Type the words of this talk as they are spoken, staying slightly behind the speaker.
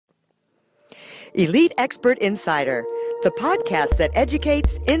Elite Expert Insider, the podcast that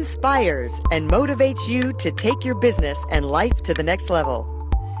educates, inspires, and motivates you to take your business and life to the next level.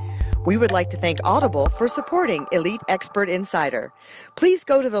 We would like to thank Audible for supporting Elite Expert Insider. Please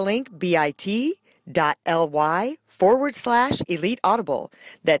go to the link bit.ly/Elite Audible.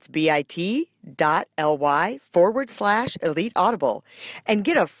 That's bit.ly/Elite Audible. And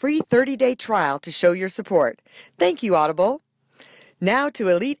get a free 30-day trial to show your support. Thank you, Audible. Now to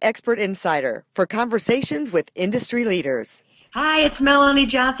Elite Expert Insider for conversations with industry leaders. Hi, it's Melanie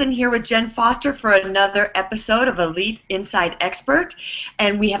Johnson here with Jen Foster for another episode of Elite Inside Expert.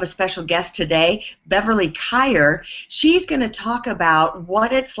 And we have a special guest today, Beverly Kyer. She's going to talk about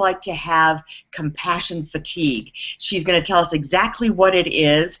what it's like to have compassion fatigue. She's going to tell us exactly what it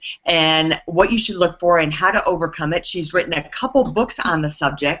is and what you should look for and how to overcome it. She's written a couple books on the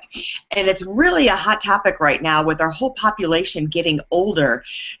subject, and it's really a hot topic right now with our whole population getting older.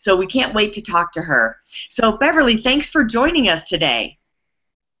 So we can't wait to talk to her. So Beverly, thanks for joining us today.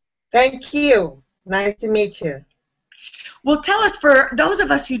 Thank you. Nice to meet you. Well, tell us, for those of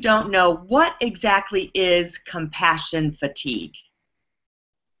us who don't know, what exactly is compassion fatigue?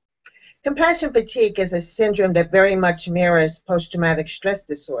 Compassion fatigue is a syndrome that very much mirrors post-traumatic stress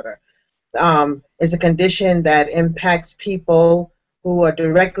disorder. It's a condition that impacts people who are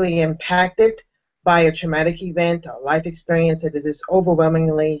directly impacted by a traumatic event or life experience that is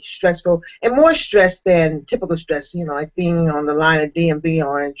overwhelmingly stressful, and more stress than typical stress, like being on the line of DMV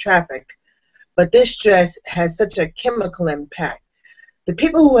or in traffic. But this stress has such a chemical impact. The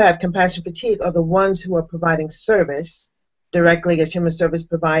people who have compassion fatigue are the ones who are providing service directly as human service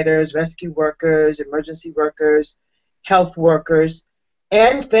providers, rescue workers, emergency workers, health workers,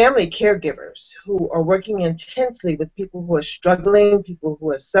 and family caregivers who are working intensely with people who are struggling, people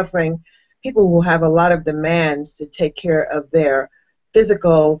who are suffering, people who have a lot of demands to take care of their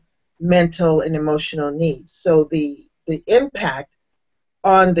physical, mental, and emotional needs. So the impact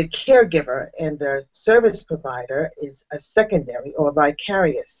on the caregiver and the service provider is a secondary or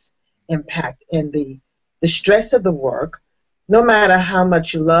vicarious impact. And the stress of the work, no matter how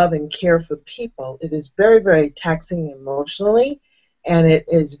much you love and care for people, it is very, very taxing emotionally, and it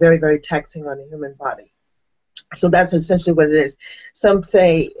is very, very taxing on the human body. So that's essentially what it is. Some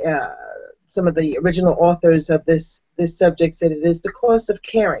say, some of the original authors of this subject said it is the cost of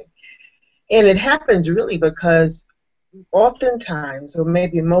caring. And it happens really because oftentimes, or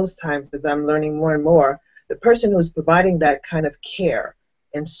maybe most times, as I'm learning more and more, the person who's providing that kind of care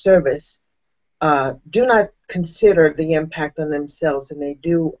and service do not consider the impact on themselves, and they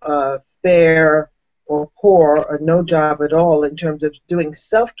do a fair or poor or no job at all in terms of doing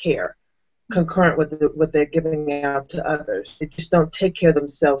self-care concurrent with what they're giving out to others. They just don't take care of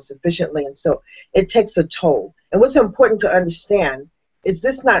themselves sufficiently, and so it takes a toll. And what's important to understand is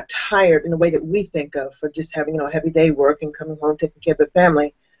this not tired in the way that we think of for just having heavy day work and coming home taking care of the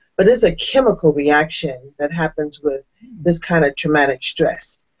family, but it's a chemical reaction that happens with this kind of traumatic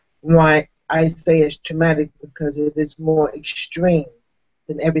stress. Why I say it's traumatic because it is more extreme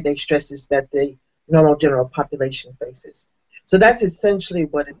than everyday stresses that the normal general population faces. So that's essentially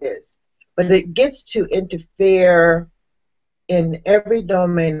what it is. But it gets to interfere in every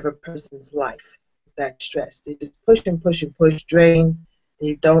domain of a person's life, that stress. They just push and push and push, drain.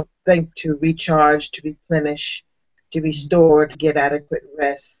 They don't think to recharge, to replenish, to restore, to get adequate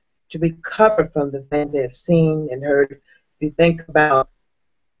rest, to recover from the things they have seen and heard. If you think about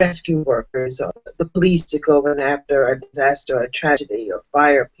rescue workers or the police to go in after a disaster or a tragedy, or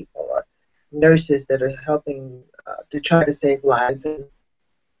fire people or nurses that are helping to try to save lives, and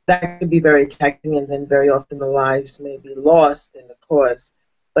that could be very taxing, and then very often the lives may be lost in the cause.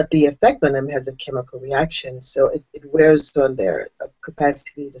 But the effect on them has a chemical reaction, so it wears on their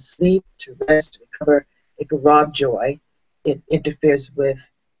capacity to sleep, to rest, to recover. It can rob joy. It interferes with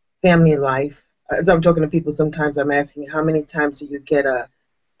family life. As I'm talking to people, sometimes I'm asking, how many times do you get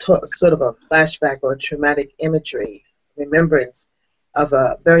sort of a flashback or traumatic imagery, remembrance of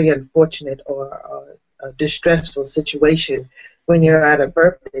a very unfortunate or a distressful situation when you're at a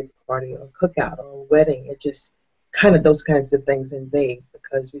birthday party or a cookout or a wedding? It just kind of, those kinds of things invade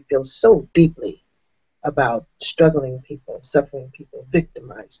because we feel so deeply about struggling people, suffering people,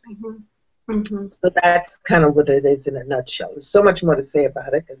 victimized people. Mm-hmm. So that's kind of what it is in a nutshell. There's so much more to say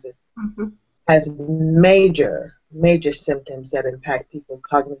about it because it has major, major symptoms that impact people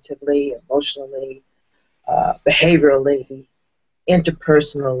cognitively, emotionally, behaviorally,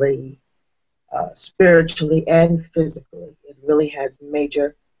 interpersonally, spiritually, and physically. It really has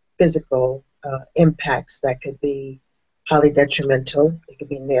major physical impacts that could be highly detrimental. It could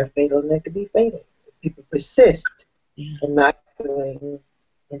be near fatal, and it could be fatal. If people persist in not doing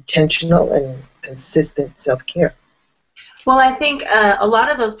intentional and consistent self-care. Well, I think a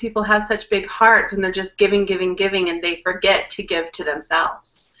lot of those people have such big hearts, and they're just giving, giving, giving, and they forget to give to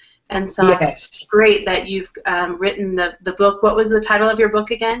themselves. And so I think it's great that you've written the book. What was the title of your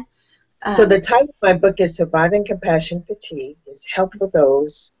book again? So the title of my book is Surviving Compassion Fatigue. It's Help for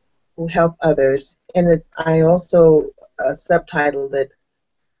Those Who Help Others. And I also subtitled it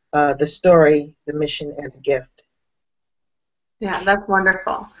The Story, the Mission, and the Gift. Yeah, that's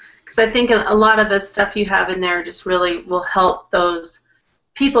wonderful. Because I think a lot of the stuff you have in there just really will help those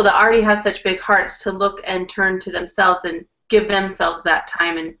people that already have such big hearts to look and turn to themselves and give themselves that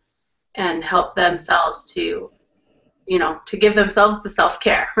time and help themselves to, to give themselves the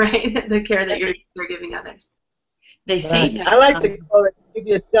self-care, right? The care that you're giving others. They say that. I like to call it, give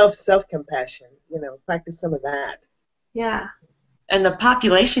yourself self-compassion, practice some of that. Yeah. And the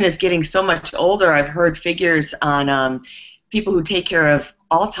population is getting so much older. I've heard figures on people who take care of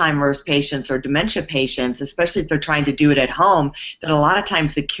Alzheimer's patients or dementia patients, especially if they're trying to do it at home, that a lot of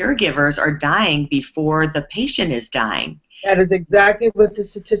times the caregivers are dying before the patient is dying. That is exactly what the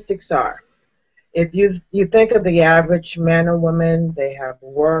statistics are. If you think of the average man or woman, they have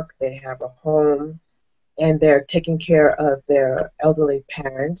work, they have a home, and they're taking care of their elderly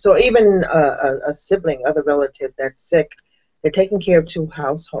parents, or even a sibling, other relative that's sick. They're taking care of two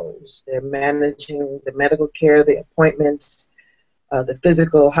households. They're managing the medical care, the appointments, the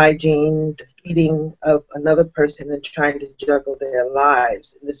physical hygiene, the feeding of another person, and trying to juggle their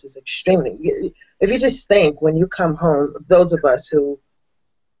lives. And this is extremely, if you just think, when you come home, those of us who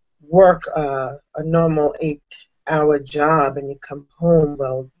work a normal 8-hour job and you come home,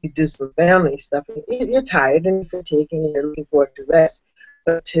 well, you do some family stuff, and you're tired and fatigued and you're looking forward to rest.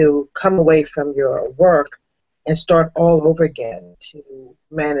 But to come away from your work and start all over again to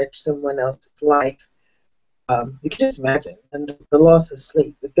manage someone else's life, you can just imagine. And the loss of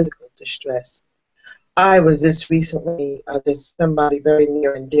sleep, the physical distress. I was just recently, there's somebody very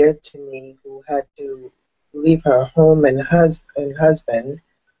near and dear to me who had to leave her home and husband,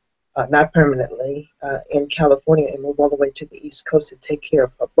 not permanently, in California, and move all the way to the East Coast to take care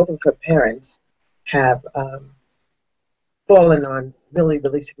of her. Both of her parents have fallen on really,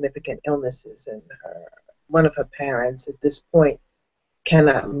 really significant illnesses, and one of her parents at this point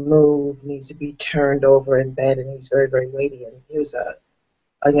cannot move, needs to be turned over in bed, and he's very, very weighty. And he was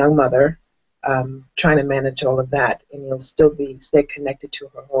a young mother trying to manage all of that, and he'll still stay connected to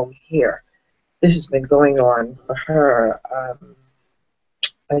her home here. This has been going on for her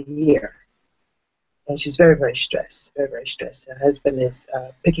a year, and she's very, very stressed, very, very stressed. Her husband is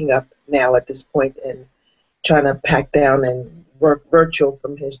picking up now at this point and trying to pack down and work virtual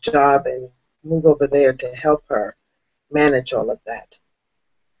from his job and move over there to help her manage all of that.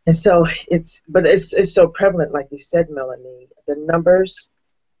 And so it's so prevalent, like you said, Melanie. The numbers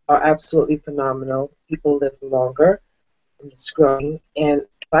are absolutely phenomenal. People live longer, and it's growing. And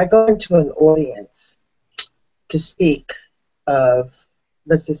if I go into an audience to speak of,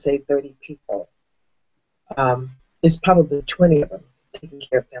 let's just say, 30 people, it's probably 20 of them taking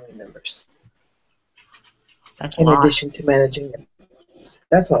care of family members. That's a lot. In addition to managing them.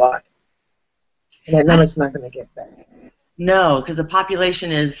 That's a lot. And that number's not going to get back. No, because the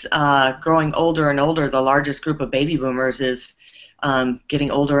population is growing older and older. The largest group of baby boomers is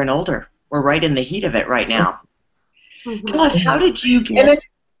getting older and older. We're right in the heat of it right now. Mm-hmm. Tell us, how did you get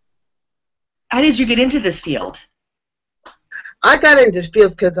into this field? I got into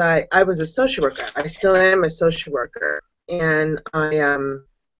fields because I was a social worker. I still am a social worker. And I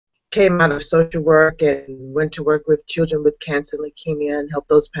came out of social work and went to work with children with cancer and leukemia and helped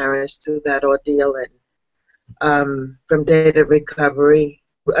those parents through that ordeal. And from date of recovery,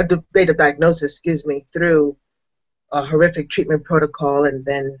 date of diagnosis, through a horrific treatment protocol, and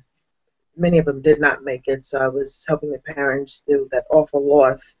then many of them did not make it. So I was helping the parents through that awful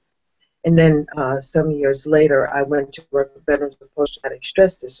loss. And then some years later, I went to work with veterans with post-traumatic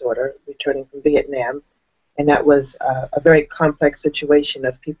stress disorder, returning from Vietnam. And that was a very complex situation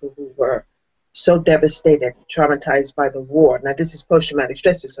of people who were so devastated, traumatized by the war. Now, this is post-traumatic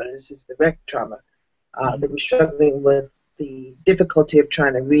stress disorder. This is direct trauma. They were struggling with the difficulty of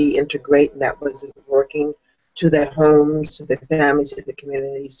trying to reintegrate, and that wasn't working, to their homes, to their families, to the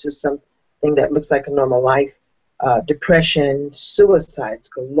communities, to something that looks like a normal life. Depression, suicides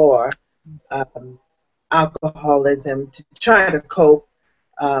galore, alcoholism, to try to cope,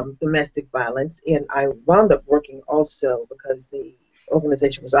 domestic violence. And I wound up working also, because the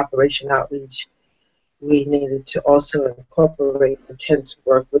organization was Operation Outreach. We needed to also incorporate intense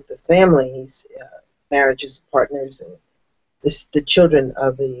work with the families, marriages, partners, and the children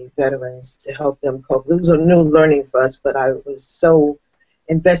of the veterans to help them cope. It was a new learning for us, but I was so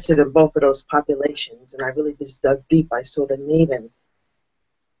invested in both of those populations, and I really just dug deep. I saw the need, and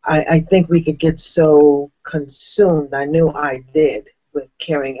I think we could get so consumed. I knew I did with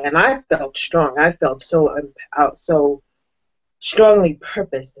caring, and I felt strong. I felt so strongly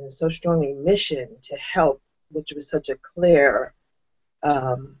purposed and so strongly mission to help, which was such a clear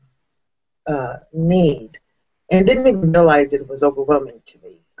um, need, and didn't even realize it was overwhelming to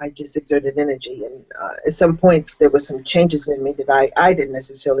me. I just exerted energy, and at some points there were some changes in me that I didn't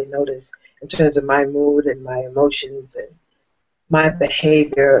necessarily notice in terms of my mood and my emotions and my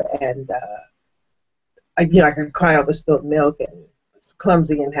behavior. And I could cry over spilled milk and was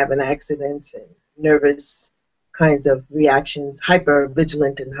clumsy and having accidents and nervous kinds of reactions, hyper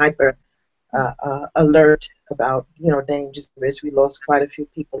vigilant and hyper alert about dangers and risks. We lost quite a few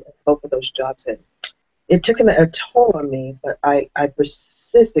people in both of those jobs, and it took a toll on me. But I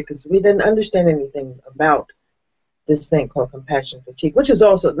persisted because we didn't understand anything about this thing called compassion fatigue, which is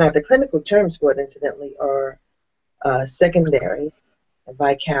also now the clinical terms for it, incidentally, are secondary and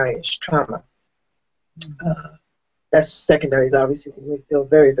vicarious trauma. That's secondary is obviously when we feel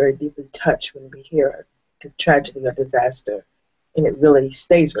very, very deeply touched when we hear a tragedy or disaster, and it really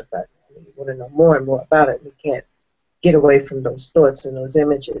stays with us. We want to know more and more about it. We can't get away from those thoughts and those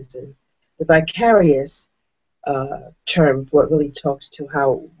images. And the vicarious term for it really talks to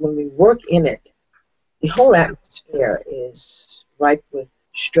how when we work in it, the whole atmosphere is ripe with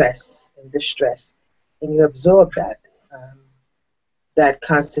stress and distress, and you absorb that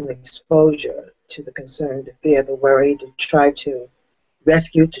constant exposure to the concern, the fear, the worry, to try to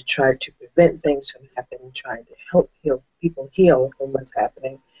rescue, to try to prevent things from happening, trying to help people heal from what's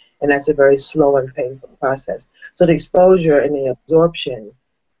happening. And that's a very slow and painful process. So the exposure and the absorption,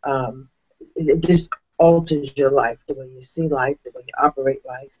 it just alters your life, the way you see life, the way you operate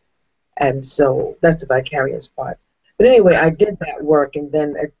life. And so that's the vicarious part. But anyway, I did that work, and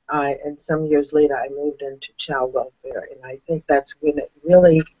then and some years later, I moved into child welfare, and I think that's when it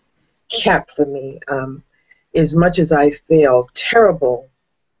really capped for me. As much as I feel terrible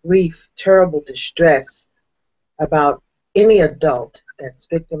grief, terrible distress about any adult that's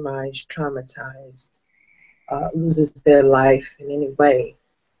victimized, traumatized, loses their life in any way,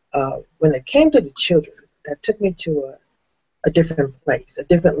 when it came to the children, that took me to a different place, a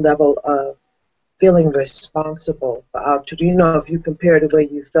different level of feeling responsible for our children. If you compare the way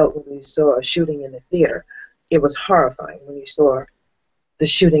you felt when you saw a shooting in the theater, it was horrifying. When you saw the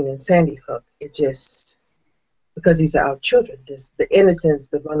shooting in Sandy Hook, it just, because these are our children, just the innocence,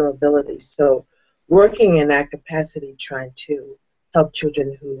 the vulnerability. So working in that capacity, trying to help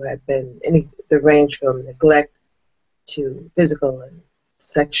children who had been the range from neglect to physical and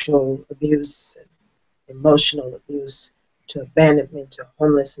sexual abuse, and emotional abuse, to abandonment, to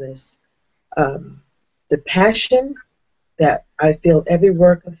homelessness. The passion that I feel every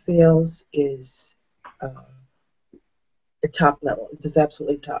worker feels is the top level. It's just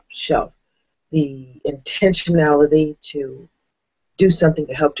absolutely top shelf. The intentionality to do something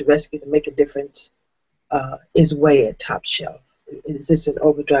to help, to rescue, to make a difference is way at top shelf. It's just an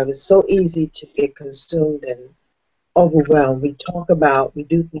overdrive. It's so easy to get consumed and overwhelmed. We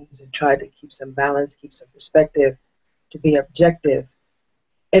do things and try to keep some balance, keep some perspective, to be objective.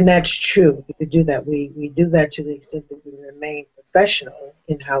 And that's true. We do that. We do that to the extent that we remain professional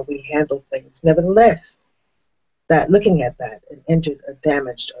in how we handle things. Nevertheless, that looking at that, an injured, a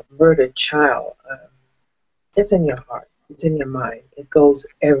damaged, a murdered child, it's in your heart. It's in your mind. It goes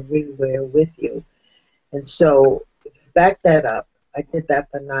everywhere with you. And so, back that up, I did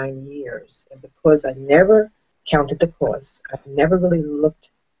that for 9 years. And because I never counted the cost, I never really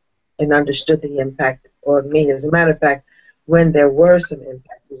looked and understood the impact on me. As a matter of fact, when there were some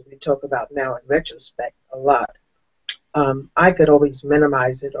impacts, as we talk about now in retrospect a lot, I could always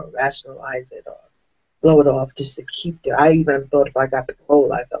minimize it or rationalize it or blow it off just to keep there. I even thought if I got the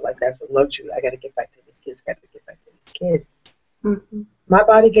cold, I felt like that's a luxury. I got to get back to these kids, got to get back to these kids. Mm-hmm. My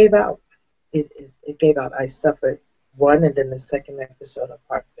body gave out. It gave out. I suffered one and then the second episode of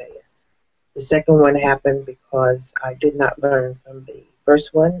heart failure. The second one happened because I did not learn from the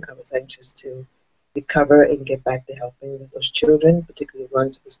first one. I was anxious to recover and get back to helping with those children, particularly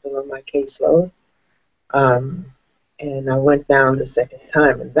ones who were still on my caseload. And I went down the second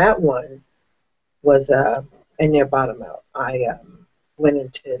time, and that one was a near bottom out. I went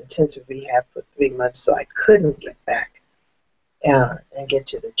into intensive rehab for 3 months, so I couldn't get back and get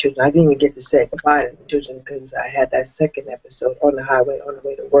to the children. I didn't even get to say goodbye to the children because I had that second episode on the highway on the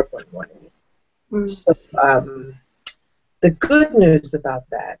way to work one morning. Mm-hmm. So the good news about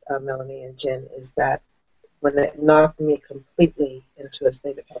that, Melanie and Jen, is that when it knocked me completely into a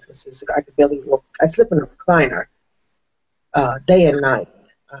state of helplessness, I could barely walk. I slept in a recliner day and night.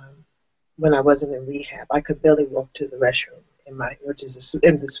 Um, when I wasn't in rehab, I could barely walk to the restroom which is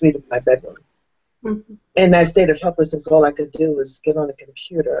in the suite of my bedroom. Mm-hmm. In that state of helplessness, all I could do was get on the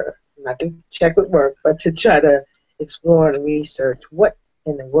computer, not to check with work, but to try to explore and research what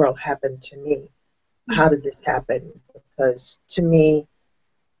in the world happened to me. How did this happen? Because to me,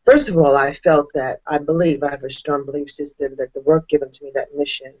 first of all, I felt that I have a strong belief system that the work given to me, that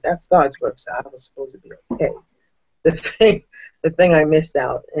mission, that's God's work, so I was supposed to be okay. The thing, the thing I missed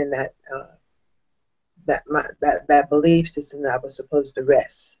out in that belief system that I was supposed to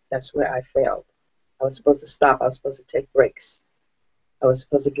rest. That's where I failed. I was supposed to stop. I was supposed to take breaks. I was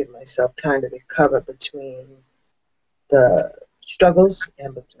supposed to give myself time to recover between the struggles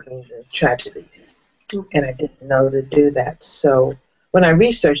and between the tragedies. And I didn't know to do that. So when I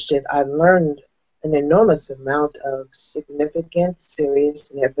researched it, I learned an enormous amount of significant, serious,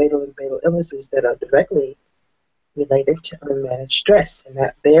 and fatal illnesses that are directly related to unmanaged stress. And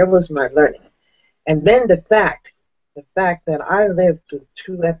that there was my learning. And then the fact that I lived through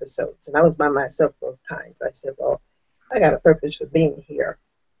 2 episodes, and I was by myself both times. I said, well, I got a purpose for being here.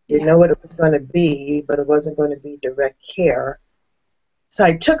 Didn't know what it was going to be, but it wasn't going to be direct care. So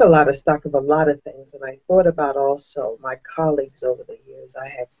I took a lot of stock of a lot of things, and I thought about also my colleagues over the years. I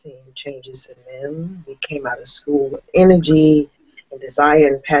had seen changes in them. We came out of school with energy and desire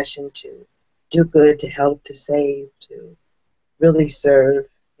and passion to do good, to help, to save, to really serve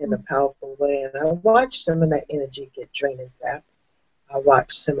in a powerful way. And I watched some of that energy get drained and zapped. I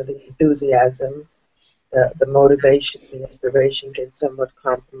watched some of the enthusiasm, the motivation, the inspiration get somewhat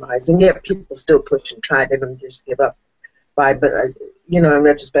compromised. And yet people still push and try. They don't just give up. But in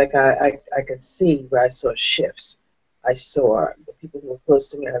retrospect, I could see where I saw shifts. I saw the people who were close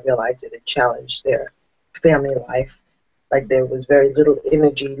to me, I realized it had challenged their family life. Like there was very little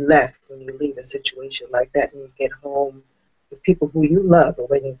energy left when you leave a situation like that and you get home. The people who you love are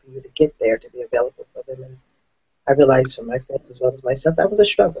waiting for you to get there to be available for them. And I realized for my friends as well as myself, that was a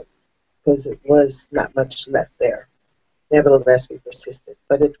struggle because it was not much left there. Nevertheless, we persisted,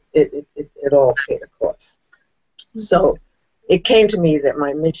 but it all paid a cost. So it came to me that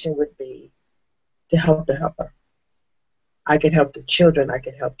my mission would be to help the helper. I could help the children. I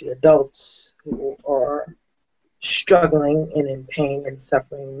could help the adults who are struggling and in pain and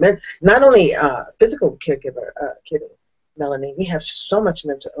suffering. Not only physical caregiver, Melanie, we have so much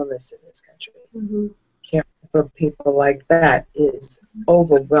mental illness in this country. Mm-hmm. Caring for people like that is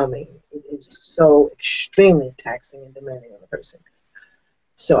overwhelming. It is so extremely taxing and demanding on a person.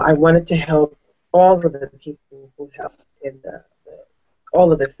 So I wanted to help all of the people who help in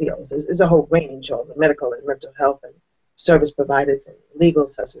all of the fields. There's a whole range, all the medical and mental health and service providers and legal,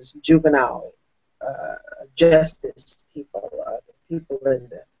 such as juvenile justice people, the people in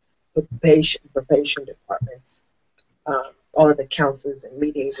the probation departments, all of the counselors and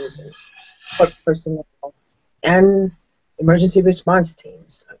mediators and court personnel, and emergency response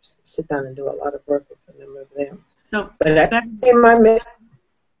teams. I sit down and do a lot of work with a number of them. So But that became my mission.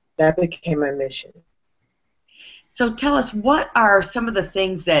 That became my mission. So tell us, what are some of the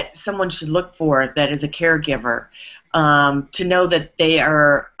things that someone should look for that is a caregiver to know that they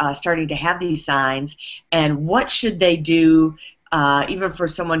are starting to have these signs, and what should they do, even for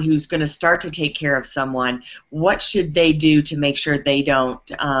someone who's going to start to take care of someone, what should they do to make sure they don't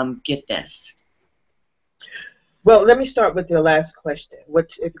get this? Well, let me start with your last question.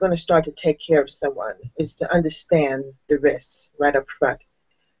 If you're going to start to take care of someone, is to understand the risks right up front.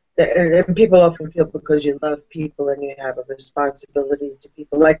 And people often feel because you love people and you have a responsibility to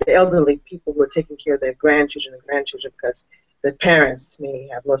people, like the elderly people who are taking care of their grandchildren and grandchildren because the parents may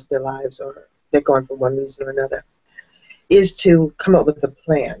have lost their lives or they're gone for one reason or another, is to come up with a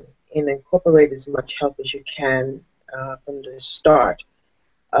plan and incorporate as much help as you can from the start.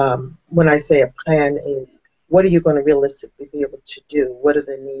 When I say a plan, is what are you going to realistically be able to do? What are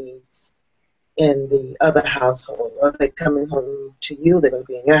the needs in the other household? Are they coming home to you? They're going to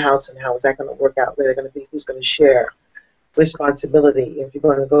be in your house, and how is that going to work out? Where they're going to be? Who's going to share responsibility? If you're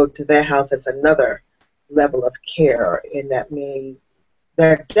going to go to their house, that's another level of care, and that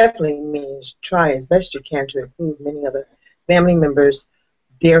definitely means try as best you can to include many other family members,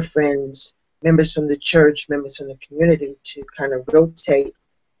 dear friends, members from the church, members from the community, to kind of rotate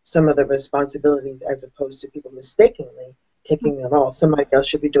some of the responsibilities as opposed to people mistakenly taking them all. Somebody else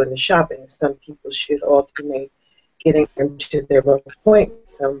should be doing the shopping. Some people should alternate getting them to their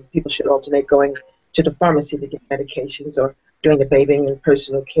appointments. Some people should alternate going to the pharmacy to get medications or doing the bathing and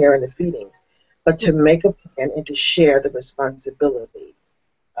personal care and the feedings. But to make a plan and to share the responsibility.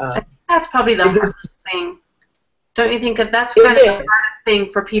 That's probably the hardest thing. Don't you think that's kind of the hardest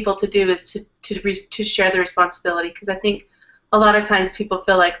thing for people to do, is to share the responsibility? Because I think a lot of times people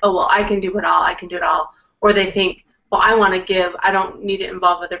feel like, oh, well, I can do it all, I can do it all. Or they think, well, I want to give, I don't need to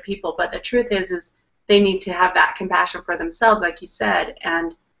involve other people. But the truth is they need to have that compassion for themselves, like you said,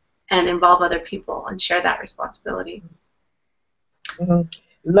 and involve other people and share that responsibility. Mm-hmm.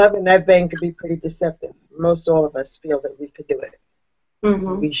 Love in that vein could be pretty deceptive. Most all of us feel that we could do it.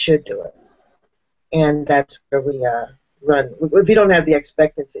 Mm-hmm. We should do it. And that's where we run. If you don't have the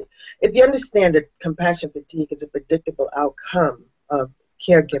expectancy. If you understand that compassion fatigue is a predictable outcome of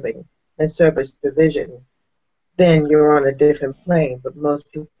caregiving and service provision, then you're on a different plane. But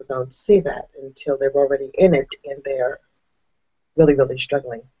most people don't see that until they're already in it and they're really, really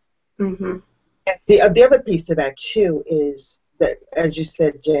struggling. Mm-hmm. The other piece of that, too, is that, as you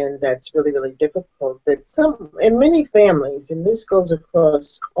said, Jen, that's really, really difficult. That in many families, and this goes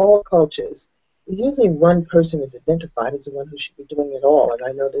across all cultures, usually one person is identified as the one who should be doing it all. And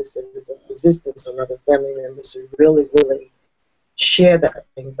I notice that there's a resistance on other family members who really, really share that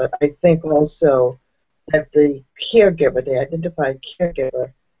thing. But I think also that the caregiver, the identified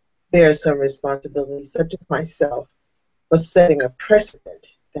caregiver, bears some responsibility, such as myself, for setting a precedent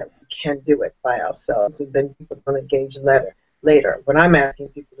that we can do it by ourselves, and then people don't engage later. What I'm asking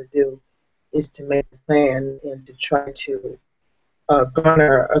people to do is to make a plan and to try to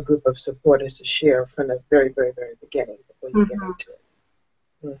garner a group of supporters to share from the very, very, very beginning before you get into it.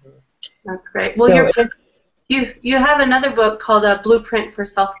 Mm-hmm. That's great. Well, So, you have another book called A Blueprint for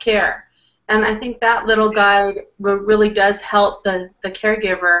Self-Care, and I think that little guide really does help the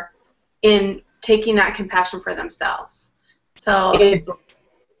caregiver in taking that compassion for themselves. So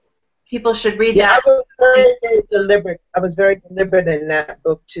people should read that. I was very, very deliberate. I was very deliberate in that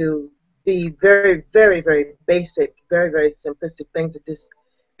book to be very, very, very basic, very, very simplistic things that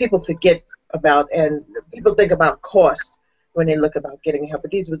people forget about, and people think about cost when they look about getting help.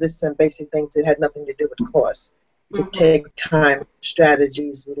 But these were just some basic things that had nothing to do with cost. To take time,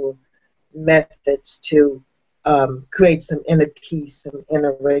 strategies, little methods to create some inner peace, some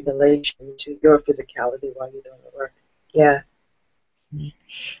inner regulation to your physicality while you're doing the work. Yeah.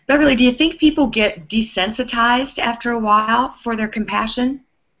 Beverly, do you think people get desensitized after a while for their compassion?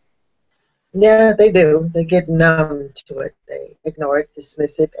 Yeah, they do. They get numb to it. They ignore it,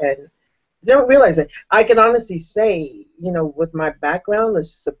 dismiss it, and they don't realize it. I can honestly say, with my background,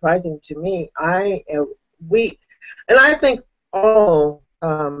 it's surprising to me. I think all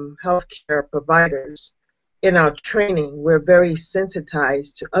healthcare providers in our training, we're very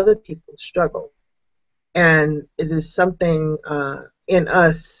sensitized to other people's struggle. And it is something in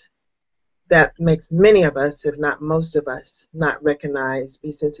us that makes many of us, if not most of us, not recognize,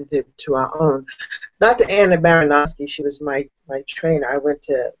 be sensitive to our own. Dr. Anna Baranowski, she was my trainer. I went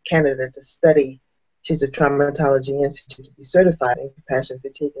to Canada to study. She's a traumatology institute to be certified in compassion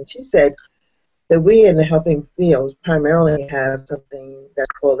fatigue. And she said that we in the helping fields primarily have something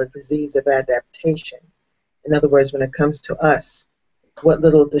that's called a disease of adaptation. In other words, when it comes to us, what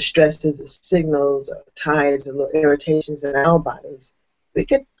little distresses or signals or tides or little irritations in our bodies, we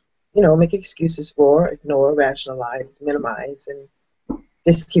could, make excuses for, ignore, rationalize, minimize, and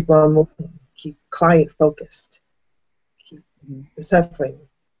just keep on moving, keep client focused, keep suffering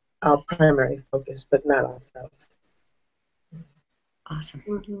our primary focus, but not ourselves. Awesome.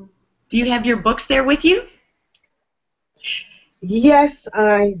 Mm-hmm. Do you have your books there with you? Yes,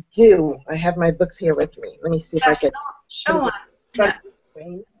 I do. I have my books here with me. Let me see if I can show one. Yeah.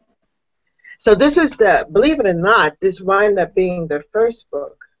 So this is believe it or not, this wound up being the first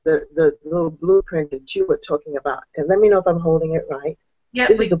book, the little blueprint that you were talking about. And let me know if I'm holding it right. Yep,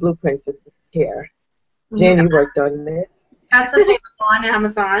 this is a blueprint for care. Jen, you worked on it. That's available on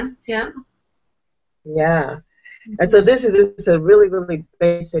Amazon. Yeah. Yeah. And so this is a really, really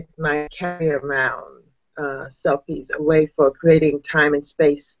basic, nice carry around self-piece, a way for creating time and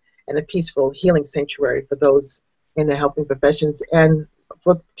space and a peaceful healing sanctuary for those in the helping professions and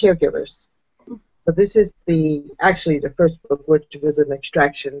for caregivers. So this is actually the first book, which was an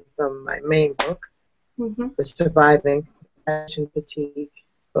extraction from my main book, the Surviving Compassion Fatigue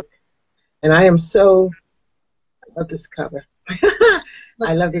book. And I love this cover.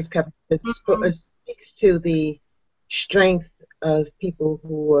 I love this cover. It speaks to the strength of people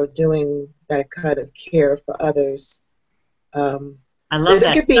who are doing that kind of care for others. I love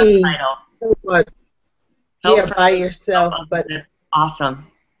that. It could be somewhat by yourself, but awesome.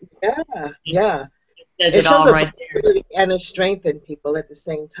 Yeah. It shows a vulnerability and a strength in people at the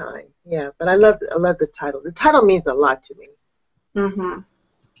same time. Yeah, but I love the title. The title means a lot to me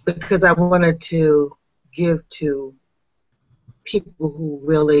because I wanted to give to people who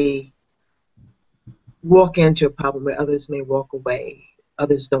really walk into a problem where others may walk away.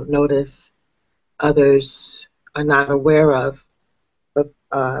 Others don't notice. Others are not aware of. But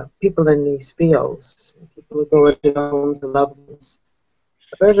people in these fields, people who go into their homes and loved ones,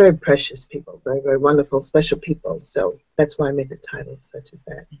 are very, very precious people, very, very wonderful, special people. So that's why I made the title such as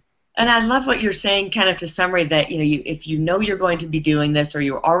that. And I love what you're saying, kind of to summary, that if you know you're going to be doing this, or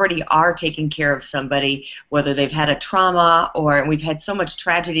you already are taking care of somebody, whether they've had a trauma, or we've had so much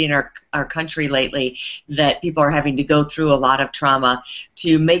tragedy in our country lately that people are having to go through a lot of trauma,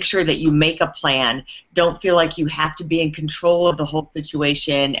 to make sure that you make a plan. Don't feel like you have to be in control of the whole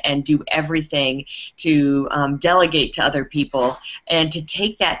situation and do everything, to delegate to other people, and to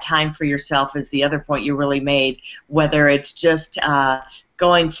take that time for yourself is the other point you really made, whether it's just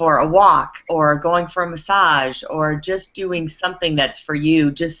going for a walk, or going for a massage, or just doing something that's for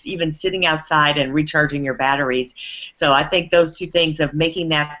you, just even sitting outside and recharging your batteries. So I think those two things of making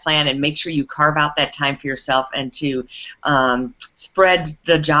that plan and make sure you carve out that time for yourself, and to spread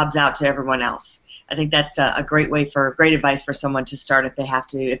the jobs out to everyone else. I think that's a great advice for someone to start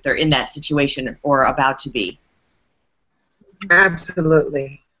if they're in that situation or about to be.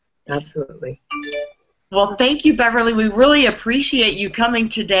 Absolutely. Absolutely. Well, thank you, Beverly. We really appreciate you coming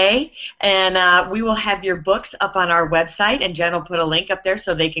today, and we will have your books up on our website, and Jen will put a link up there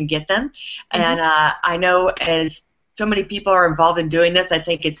so they can get them. Mm-hmm. And I know, as so many people are involved in doing this, I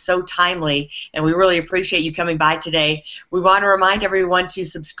think it's so timely, and we really appreciate you coming by today. We want to remind everyone to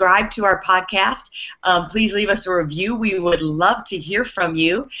subscribe to our podcast. Please leave us a review. We would love to hear from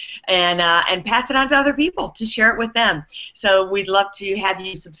you, and pass it on to other people to share it with them. So we'd love to have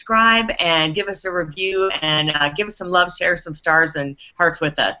you subscribe and give us a review, and give us some love, share some stars and hearts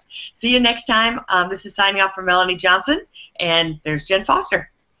with us. See you next time. This is signing off for Melanie Johnson, and there's Jen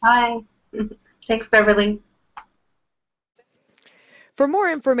Foster. Hi. Thanks, Beverly. For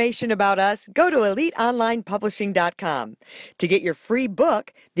more information about us, go to EliteOnlinePublishing.com. To get your free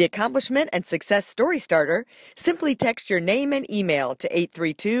book, The Accomplishment and Success Story Starter, simply text your name and email to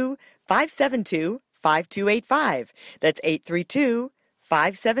 832-572-5285. That's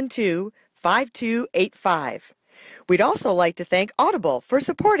 832-572-5285. We'd also like to thank Audible for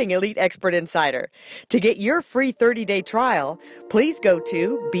supporting Elite Expert Insider. To get your free 30-day trial, please go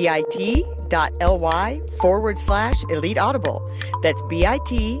to bit.ly/Elite Audible. That's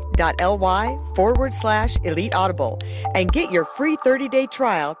bit.ly/Elite Audible, and get your free 30-day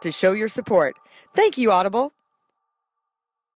trial to show your support. Thank you, Audible.